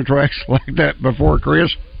written contracts like that before,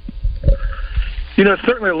 Chris? It's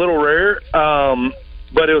certainly a little rare,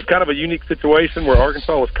 but it was kind of a unique situation where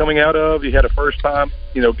Arkansas was coming out of. You had a first-time,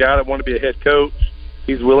 guy that wanted to be a head coach.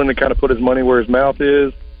 He's willing to kind of put his money where his mouth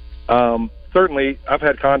is. Certainly, I've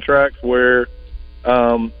had contracts where,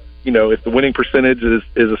 if the winning percentage is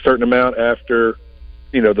a certain amount after,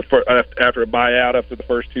 after a buyout after the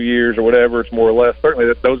first 2 years or whatever, it's more or less.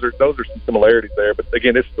 Certainly, those are some similarities there. But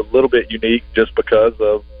again, this is a little bit unique just because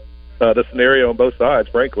of the scenario on both sides.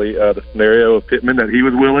 Frankly, the scenario of Pittman that he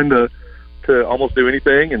was willing to almost do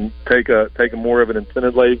anything and take a more of an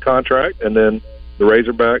incentive-laden contract, and then the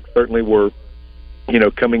Razorbacks certainly were,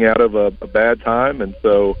 coming out of a bad time, and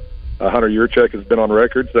so. Hunter Yurchek has been on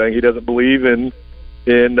record saying he doesn't believe in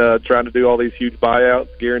trying to do all these huge buyouts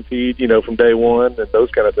guaranteed, from day one and those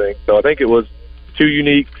kind of things. So I think it was 2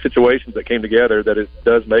 unique situations that came together that it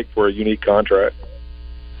does make for a unique contract.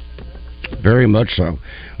 Very much so.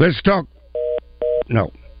 Let's talk.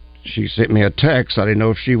 No, she sent me a text. I didn't know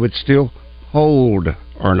if she would still hold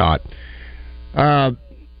or not.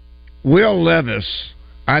 Will Levis,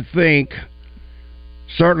 I think,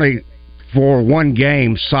 certainly for 1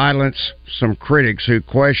 game, silence some critics who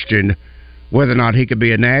questioned whether or not he could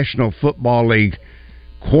be a National Football League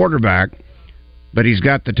quarterback, but he's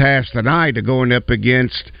got the task tonight of going up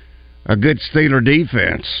against a good Steeler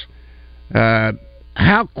defense.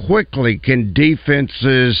 How quickly can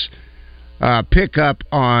defenses pick up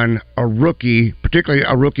on a rookie, particularly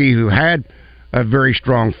a rookie who had a very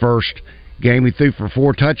strong first game? He threw for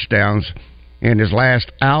 4 touchdowns in his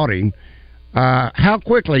last outing. How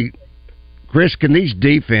quickly, Chris, can these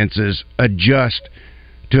defenses adjust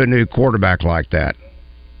to a new quarterback like that?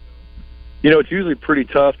 It's usually pretty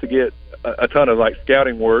tough to get a ton of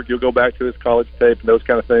scouting work. You'll go back to his college tape and those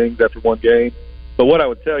kind of things after 1 game. But what I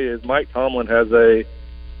would tell you is Mike Tomlin has a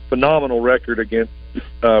phenomenal record against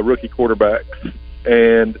rookie quarterbacks.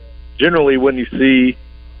 And generally when you see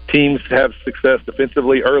teams have success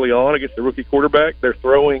defensively early on against the rookie quarterback, they're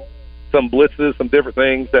throwing some blitzes, some different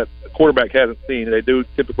things that the quarterback hasn't seen. They do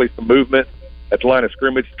typically some movement at the line of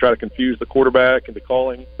scrimmage to try to confuse the quarterback into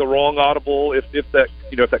calling the wrong audible if that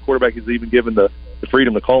quarterback is even given the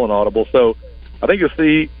freedom to call an audible. So I think you'll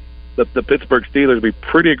see the Pittsburgh Steelers be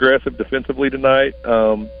pretty aggressive defensively tonight,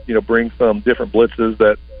 bring some different blitzes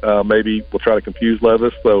that maybe will try to confuse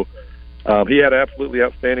Levis. So He had an absolutely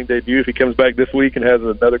outstanding debut. If he comes back this week and has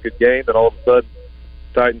another good game, then all of a sudden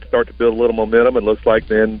Titans start to build a little momentum, and looks like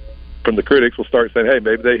then from the critics will start saying, hey,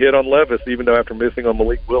 maybe they hit on Levis, even though after missing on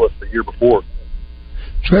Malik Willis the year before.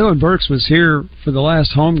 Traylon Burks was here for the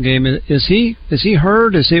last home game. Is he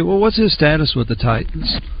hurt? What's his status with the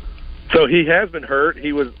Titans? So he has been hurt.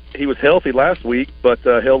 He was healthy last week, but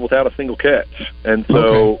held without a single catch, and so.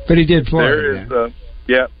 Okay. But he did play.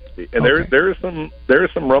 There is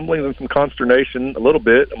some rumblings and some consternation a little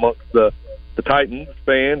bit amongst the Titans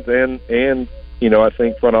fans and I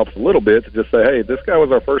think front office a little bit to just say, hey, this guy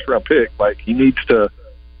was our first round pick. Like he needs to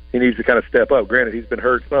kind of step up. Granted, he's been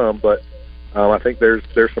hurt some, but I think there's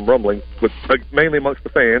some rumblings mainly amongst the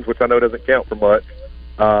fans, which I know doesn't count for much.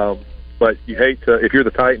 But you hate to, if you're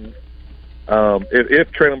the Titans.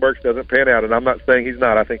 If Traylon Burks doesn't pan out, and I'm not saying he's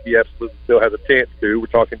not, I think he absolutely still has a chance to. We're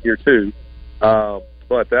talking year 2,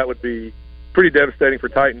 but that would be pretty devastating for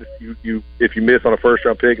Titans. If you miss on a first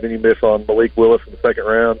round pick and then you miss on Malik Willis in the second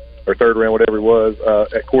round or third round, whatever it was,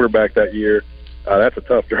 at quarterback that year. That's a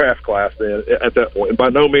tough draft class then at that point. And by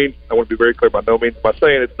no means, I want to be very clear, by no means am I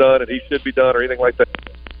saying it's done and he should be done or anything like that.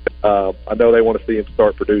 I know they want to see him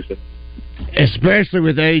start producing, especially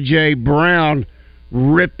with A.J. Brown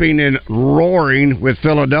ripping and roaring with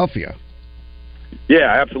Philadelphia.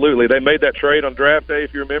 Yeah, absolutely. They made that trade on draft day,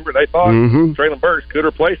 if you remember. They thought Traylon Burks could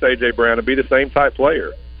replace A.J. Brown and be the same type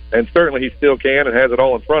player. And certainly he still can and has it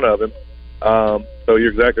all in front of him. So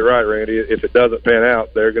you're exactly right, Randy. If it doesn't pan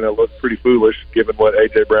out, they're going to look pretty foolish given what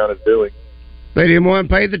A.J. Brown is doing. They didn't want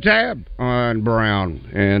to pay the tab on Brown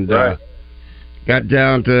and got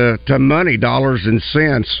down to money, dollars and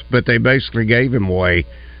cents, but they basically gave him away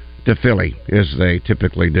to Philly, as they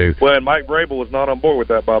typically do. Well, and Mike Vrabel was not on board with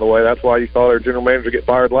that, by the way. That's why you saw their general manager get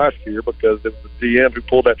fired last year, because it was the GM who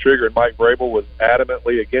pulled that trigger, and Mike Vrabel was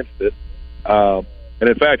adamantly against it. And,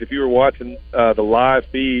 in fact, if you were watching the live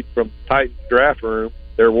feed from Titans draft room,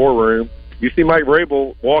 their war room, you see Mike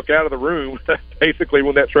Vrabel walk out of the room basically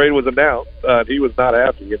when that trade was announced. He was not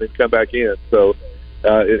happy and then come back in. So,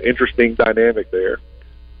 interesting dynamic there.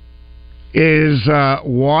 Is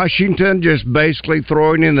Washington just basically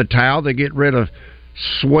throwing in the towel to get rid of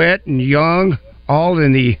Sweat and Young all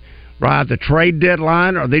in the trade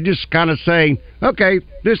deadline? Or are they just kind of saying, okay,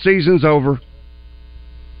 this season's over?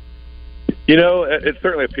 It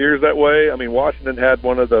certainly appears that way. I mean, Washington had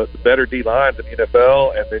one of the better D-lines in the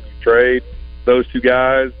NFL, and then you trade those two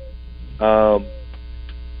guys.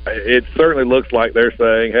 It certainly looks like they're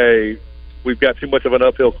saying, hey, we've got too much of an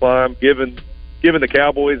uphill climb given the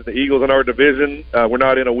Cowboys and the Eagles in our division. We're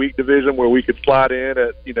not in a weak division where we could slide in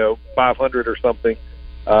at 500 or something.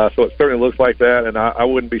 So it certainly looks like that, and I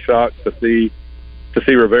wouldn't be shocked to see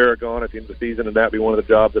Rivera gone at the end of the season and that be one of the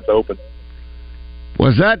jobs that's open.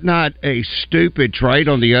 Was that not a stupid trade?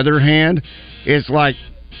 On the other hand, it's like,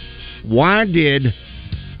 why did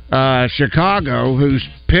Chicago, who's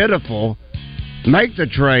pitiful, make the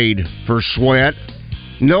trade for Sweat,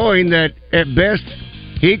 knowing that at best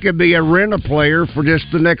he could be a rental player for just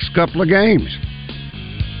the next couple of games?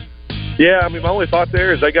 Yeah, I mean, my only thought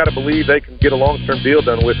there is they got to believe they can get a long-term deal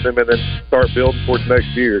done with him and then start building towards next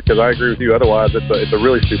year, because I agree with you. Otherwise, it's a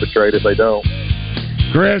really stupid trade if they don't.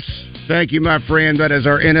 Chris, thank you, my friend. That is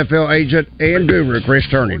our NFL agent and guru, Chris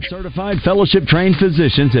Turnage. Certified fellowship-trained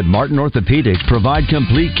physicians at Martin Orthopedics provide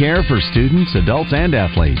complete care for students, adults, and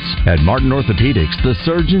athletes. At Martin Orthopedics, the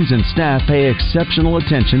surgeons and staff pay exceptional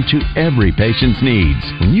attention to every patient's needs.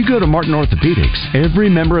 When you go to Martin Orthopedics,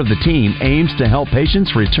 every member of the team aims to help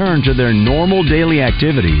patients return to their normal daily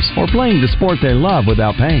activities or playing the sport they love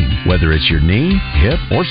without pain. Whether it's your knee, hip, or